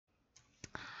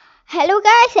Hello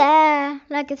guys,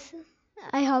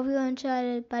 I hope you enjoyed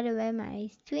it, by the way, my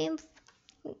streams.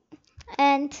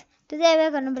 And today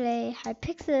we're gonna play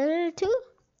Hypixel 2.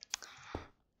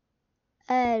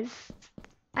 Uh,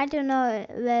 I don't know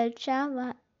well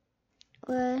Java.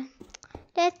 Well,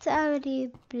 let's already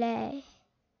play.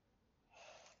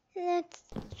 Let's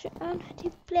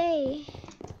already play.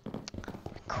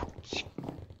 Coach.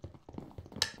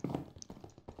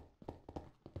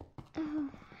 Oh,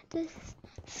 this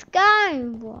Sky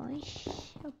Voice.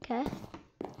 Okay.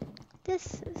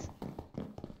 This is.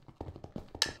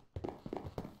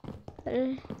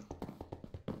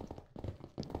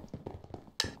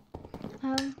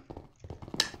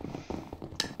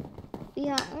 We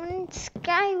are on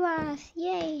Skywars,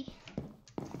 yay!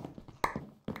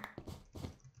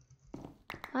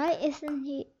 Why isn't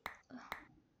he?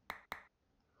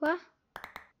 What?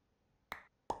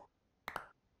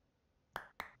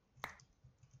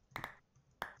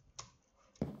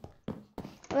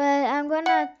 Well, I'm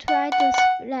gonna try to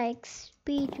like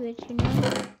speed it, you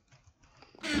know.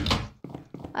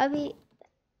 I'll be.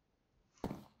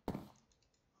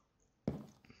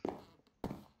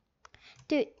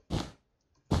 Dude,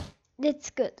 that's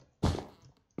good.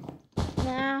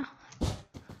 Now,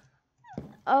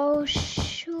 oh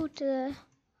shoot!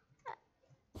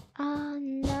 Oh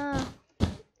no,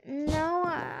 no,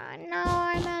 I'm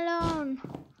alone.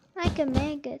 I can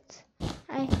make it.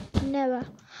 I never.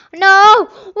 No,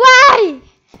 why?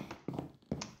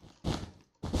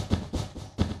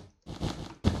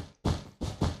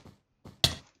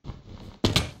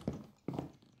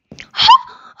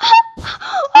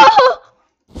 Oh!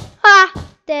 Ah,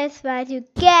 that's what you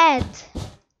get.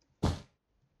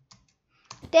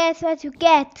 That's what you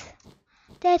get.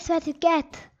 That's what you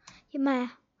get. You my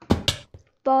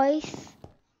boys.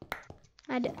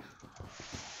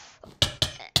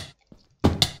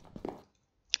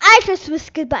 I just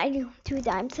whispered by you 2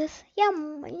 times.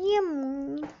 Yum,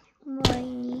 yum,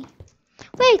 yum.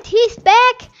 Wait, he's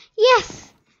back.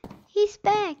 Yes, he's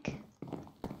back.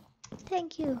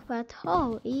 Thank you, but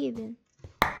how even?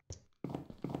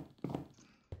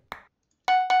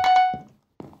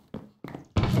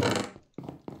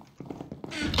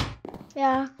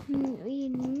 Yeah, we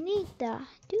need to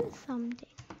do something.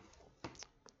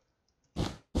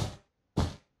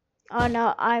 Oh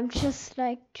no, I'm just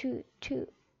like too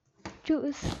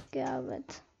scared.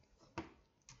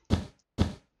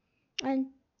 And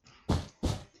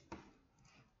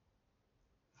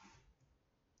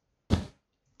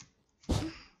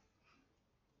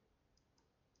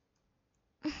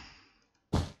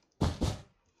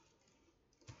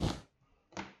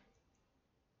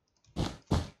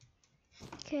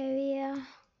okay, yeah.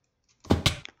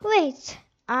 Wait,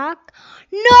 Ark?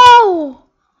 No!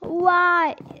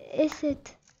 Why is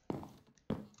it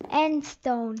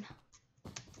Endstone?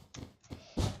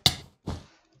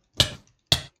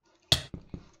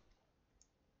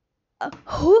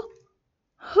 Who?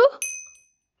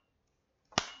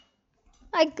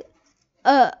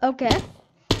 Okay.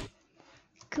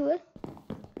 Cool.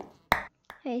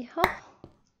 Hey, ho.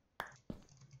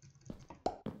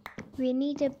 We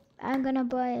need a. I'm gonna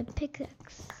buy a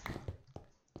pickaxe.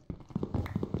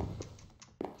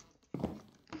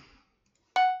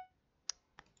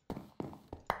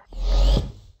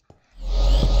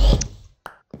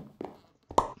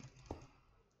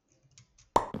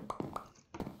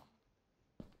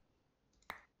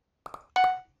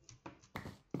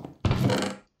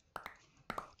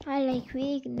 I like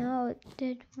we know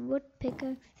that wood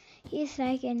pickaxe. He's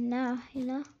like enough, you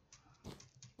know.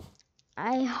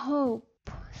 I hope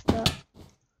so.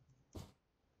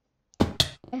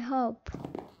 I hope.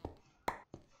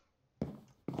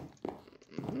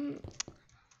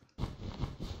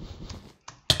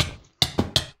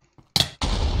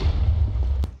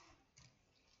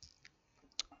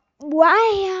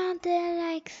 Why are they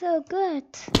like so good?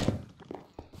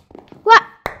 What?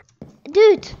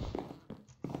 Dude!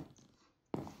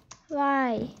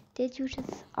 Why did you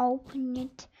just open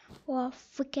it or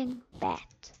freaking bad?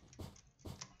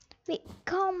 Wait,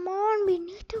 come on, we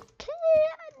need to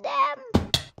kill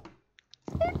them!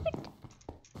 Dude.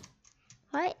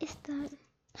 Why is that?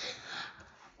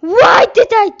 Why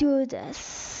did I do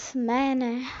this?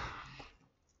 Man,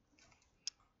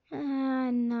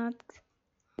 not.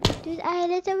 Dude, I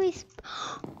literally.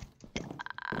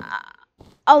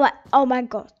 Oh my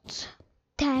god.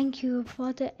 Thank you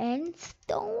for the end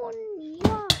stone.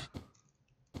 Yeah.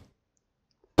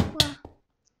 Well,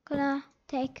 gonna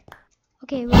take.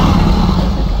 Okay, well,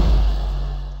 okay.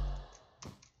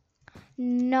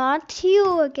 Not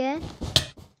you again.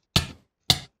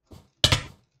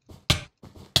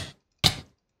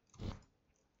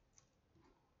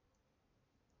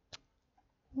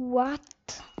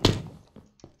 What?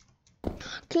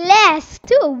 Class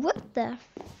 2? What the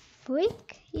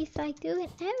freak? He's like doing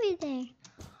everything.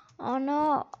 Oh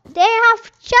no. They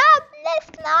have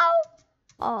jobless now.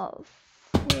 Oh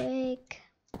freak.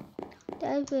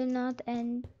 That will not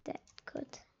end that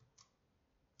good.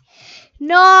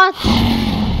 Not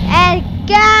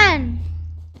again.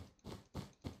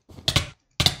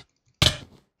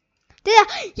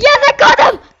 Yes, I got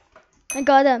him. I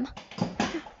got him.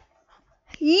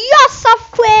 Yes,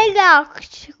 afuera.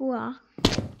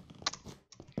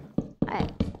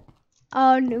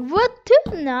 What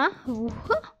now?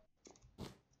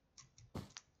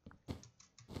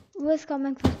 Who's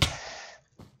coming from?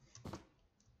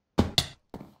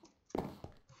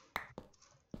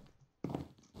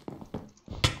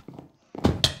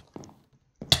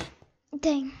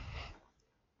 Dang.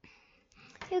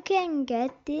 You can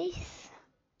get this.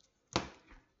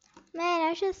 Man,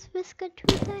 I just whiskered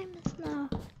 2 times now.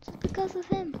 Just because of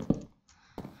him.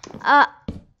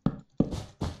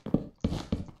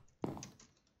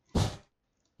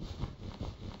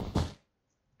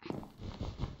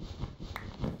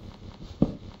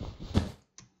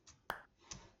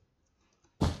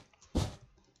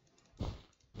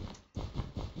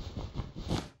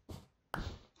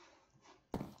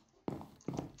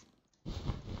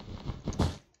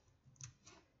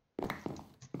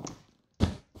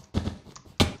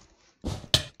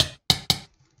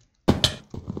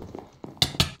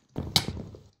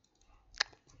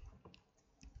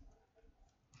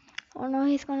 Oh no,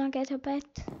 he's gonna get a bet.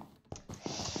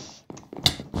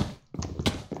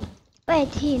 Wait,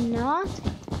 he not?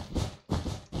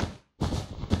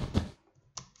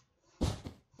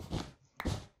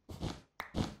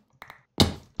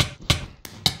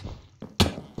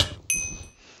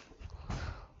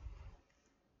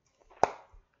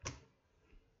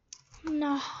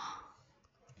 No.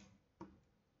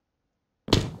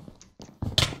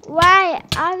 Why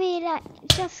are we like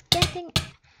just getting...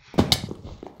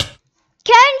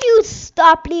 Can you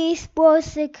stop please,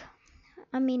 Bosic?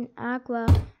 I mean Aqua,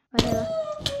 whatever.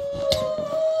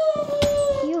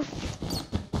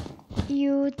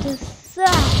 You just suck.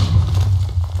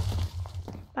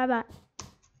 Bye bye.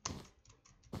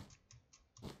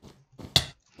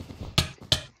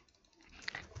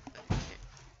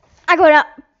 I got up.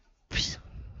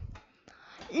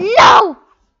 No!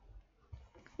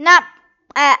 Nope.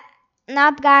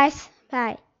 Nope, guys.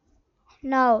 Bye.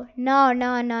 No.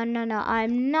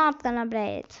 I'm not gonna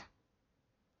play it.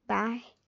 Bye.